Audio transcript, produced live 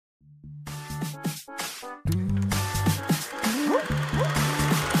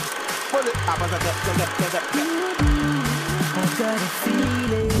got a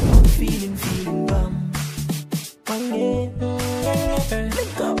feeling bum.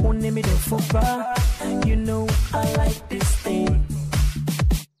 Only me the fupa. You know I like this thing.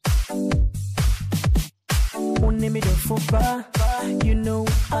 Only me the fupa. You know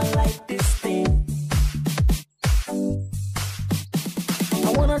I like this thing.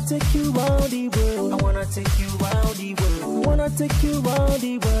 I wanna take you round the world. I wanna take you round the world. I wanna take you round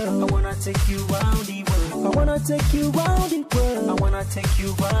the world. I wanna take you round the world. I wanna take you round the world. I wanna take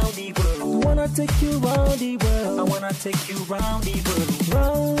you round the world. I wanna take you round the world. I wanna take you round the world.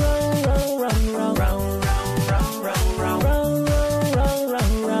 Round, round, round, round, round, round, round, round, round,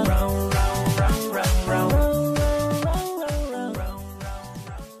 round, round, round, round, round, round, round,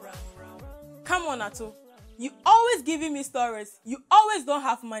 round. Come on, Ato. You always giving me stories. You always don't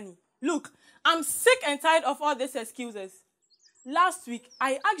have money. Look, I'm sick and tired of all these excuses. Last week,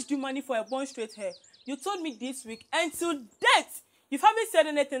 I asked you money for a bun straight hair. You told me this week, and till date, you haven't said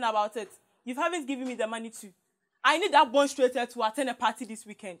anything about it. You haven't given me the money too. I need that bun straight hair to attend a party this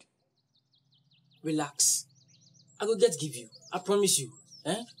weekend. Relax. I will just give you. I promise you.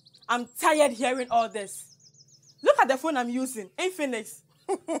 Eh? I'm tired hearing all this. Look at the phone I'm using. Infinix.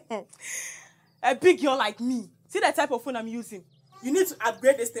 A big girl like me. See the type of phone I'm using. You need to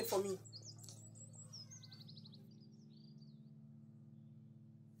upgrade this thing for me.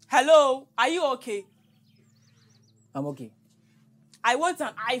 Hello, are you okay? I'm okay. I want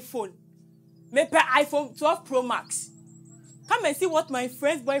an iPhone. Maybe iPhone 12 Pro Max. Come and see what my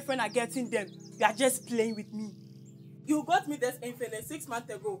friend's boyfriend are getting them. You are just playing with me. You got me this Infinix 6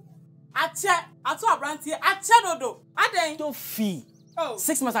 months ago. Ache, Ato Abrantie, Ache Dodo. Aden. Dofi. Oh.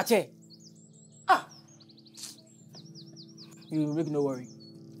 6 months Ache. Ah. You make no worry.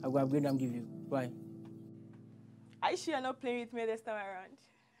 I will upgrade and give you. Why? Are you sure you're not playing with me this time around?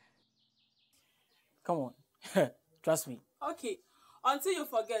 Come on. Trust me. Okay. Until you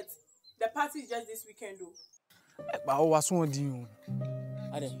forget, the party is just this weekend though. But I was one deal.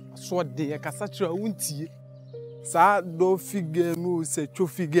 Aden. So de kasachira wuntie. Sa Dofi no se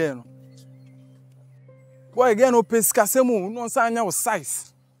Chofi no. Boy again no pescasemo no sanya o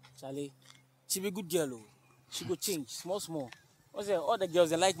size. Charlie, she be good girl oh. She go change small. What's that? All the girls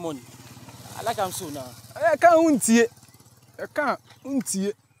they like money. I like am so now. I can't untie. I can't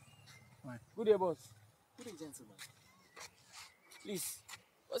untie. Good day, boss. Good day, gentlemen. Please,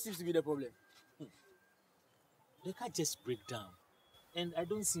 what seems to be the problem? They can't just break down. And I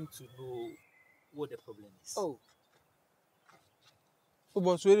don't seem to know what the problem is. Oh. Oh,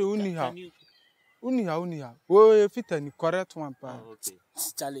 boss, really, Uniha. Oh, fit and correct one, pa. Oh, okay.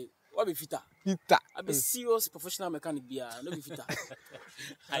 Charlie, what be fitter? Fitter. I be serious professional mechanic be no be fitter.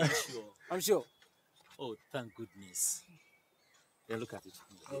 Are you sure? I'm sure. Oh, thank goodness. Then look at it.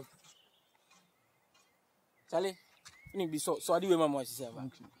 Okay. Charlie, you be so I do with my mom yourself.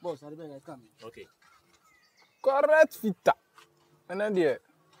 Boss, I better come. Okay. Correct fitter. And then there.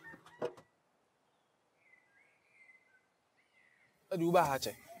 Do ba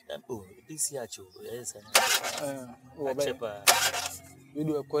hache. Oh, this here Chu. Yes. You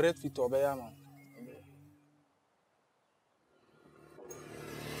do a correct fit over here, man.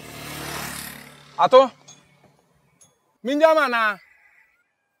 Ato. Minja mana.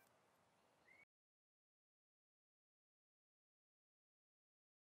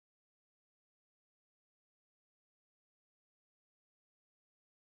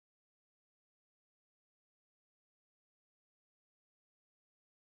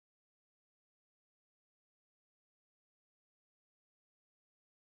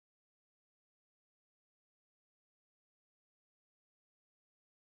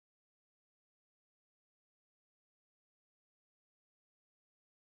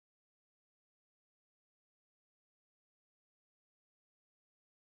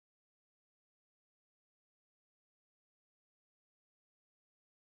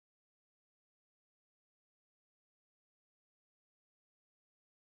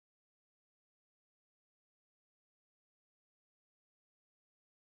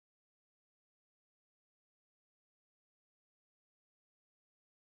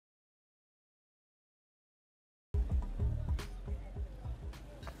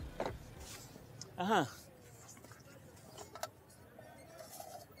 Uh-huh.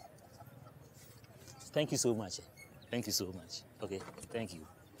 Thank you so much. Thank you so much. Okay, thank you.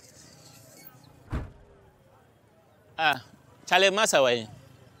 Charlie Master, why?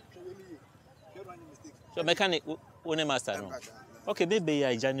 So mechanic, one master, no. Okay, maybe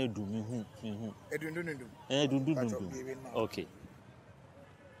I journey do me. Okay.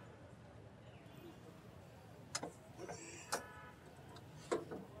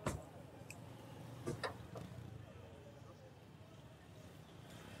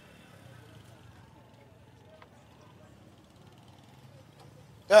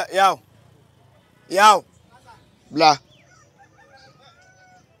 Yow. Blah.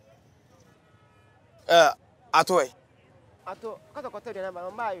 Atoy. Ato, kata de na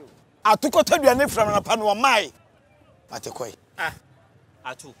ba mbayo. Atukota duane from na pa no mai. Atekoi.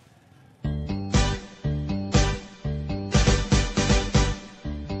 Atu.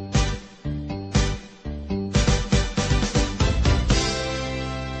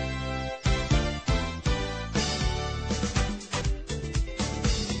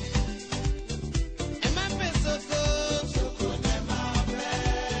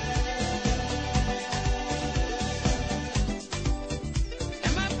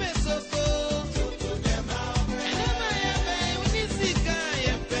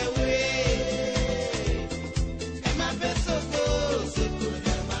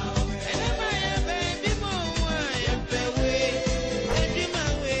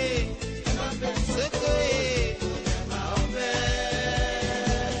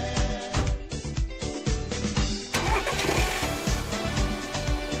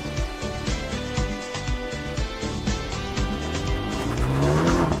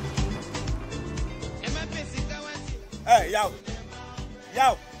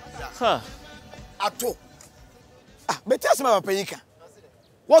 Yow. Huh. Ato. Better asem papa yi ka.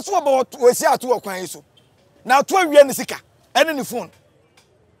 Wo so about we si ato okwan yi so. Na ato awie ne sika, ene ne phone.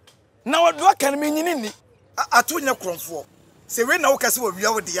 Na wo do aka ne menyini ni. Ato nya kromfo. Se we na wo kase wo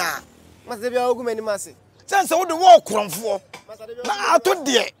wia wo de a. Mase bia ogu mani mase. Sense wo de wo kromfo. Na ato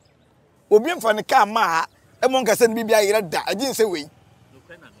de. Obi mfa ne ka ma e mo nkase ne bibia yere da. Agin se we.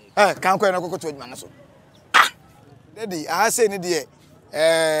 Kan ko na kokoto adwuma na so. Dede, I say ni de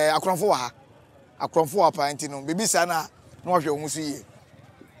akromfo wa ha. Akromfo wa pa nti no bebi sa na no hwe wo so yie.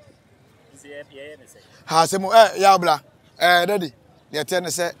 Ha se mo ya Obra. Dede, de te ne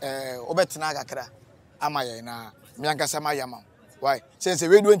se obetena kakra ama ye na me ankasa ma yama. Why? Sense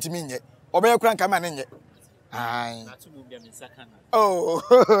we do ntimi nye. Obeye kura nka ma ne nye. Ai. Oh,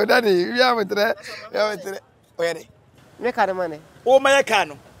 Dede, we am tre. Oyede. Me ka de mane. O ma ye ka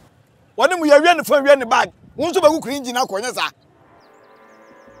no. Woni mu ya wi ne fa wi ne bag. Won't you be cringe na konya sa?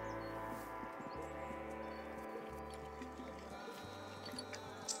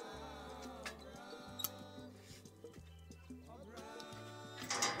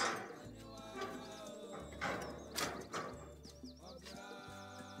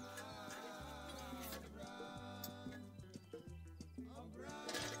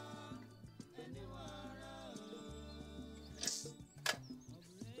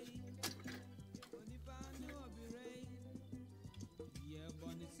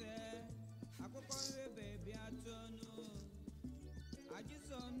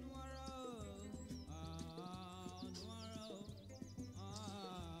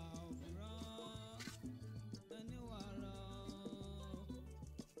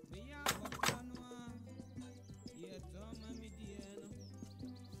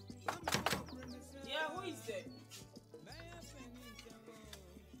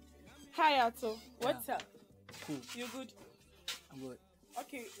 Hi, Ato. What's up? Cool. You good? I'm good.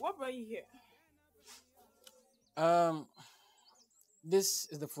 Okay, what brought you here? This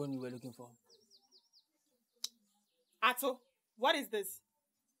is the phone you were looking for. Ato, what is this?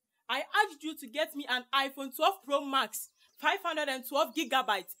 I asked you to get me an iPhone 12 Pro Max, 512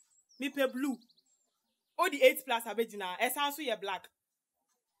 gigabytes, me pay blue. Or the 8 plus abejina, esansu ye black.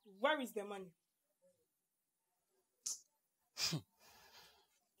 Where is the money?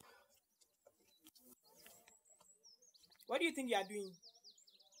 What do you think you are doing?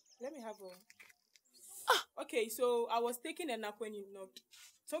 Let me have a... Okay, so I was taking a nap when you knocked.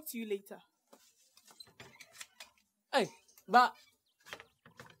 Talk to you later. Hey, but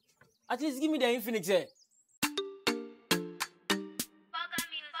at least give me the Infinix here.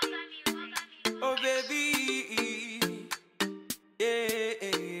 Oh baby, yeah.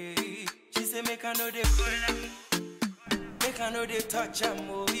 She say make I know they touch am,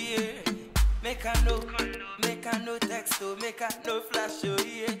 oh yeah. Make I know text, oh, make I know flash, oh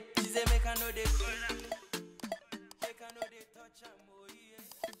yeah. She say make I know they touch am, oh yeah. Make I know text, oh yeah.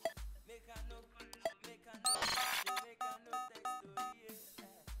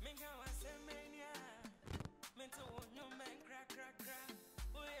 Make I want say mania, me to no man crack.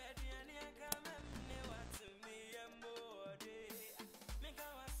 Oh yeah, the ania come me want to me more day. Make I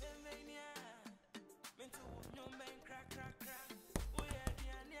want say mania, me to no man crack. Oh yeah, the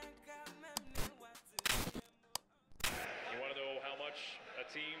ania come me want to me more. You want to know how much a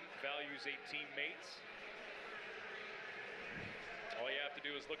team values a teammate? All you have to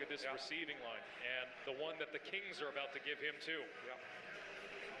do is look at this receiving line and the one that the Kings are about to give him too.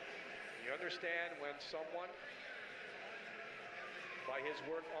 You understand when someone, by his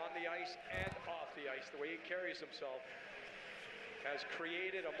work on the ice and off the ice. The way he carries himself has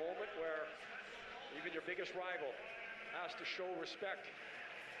created a moment where even your biggest rival has to show respect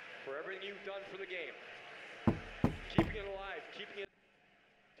for everything you've done for the game. Keeping it alive, keeping it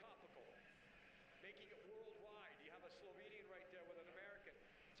topical, making it worldwide. You have a Slovenian right there with an American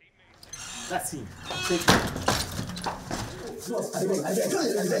teammate. That's him. Take him.